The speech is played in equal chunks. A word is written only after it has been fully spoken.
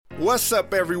What's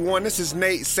up, everyone? This is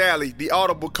Nate Sally, the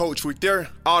Audible coach with your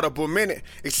Audible Minute.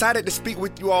 Excited to speak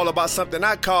with you all about something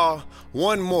I call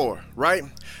one more, right?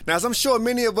 Now, as I'm sure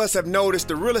many of us have noticed,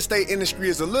 the real estate industry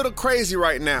is a little crazy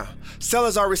right now.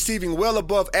 Sellers are receiving well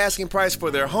above asking price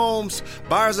for their homes.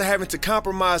 Buyers are having to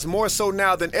compromise more so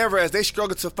now than ever as they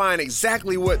struggle to find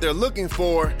exactly what they're looking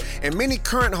for. And many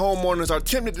current homeowners are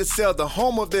tempted to sell the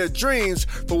home of their dreams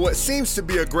for what seems to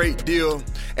be a great deal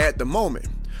at the moment.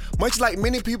 Much like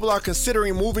many people are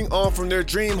considering moving on from their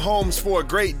dream homes for a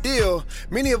great deal,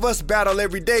 many of us battle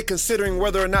every day considering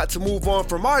whether or not to move on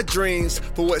from our dreams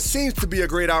for what seems to be a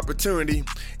great opportunity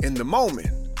in the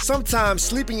moment. Sometimes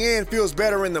sleeping in feels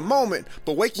better in the moment,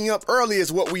 but waking up early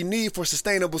is what we need for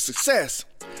sustainable success.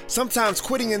 Sometimes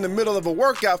quitting in the middle of a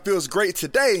workout feels great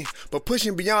today, but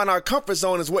pushing beyond our comfort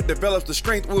zone is what develops the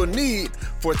strength we'll need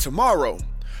for tomorrow.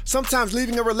 Sometimes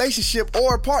leaving a relationship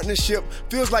or a partnership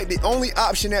feels like the only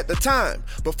option at the time,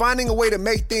 but finding a way to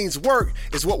make things work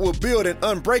is what will build an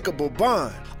unbreakable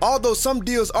bond. Although some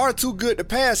deals are too good to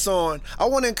pass on, I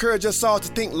want to encourage us all to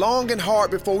think long and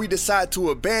hard before we decide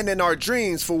to abandon our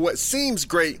dreams for what seems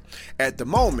great at the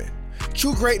moment.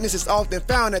 True greatness is often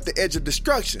found at the edge of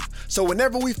destruction. So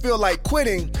whenever we feel like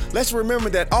quitting, let's remember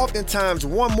that oftentimes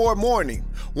one more morning,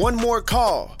 one more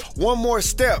call, one more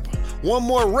step, one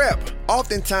more rep,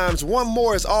 oftentimes one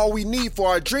more is all we need for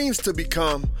our dreams to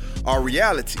become our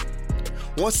reality.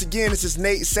 Once again, this is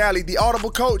Nate Sally, the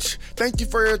Audible coach. Thank you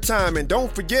for your time, and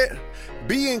don't forget,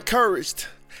 be encouraged.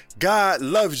 God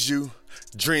loves you.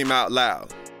 Dream out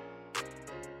loud.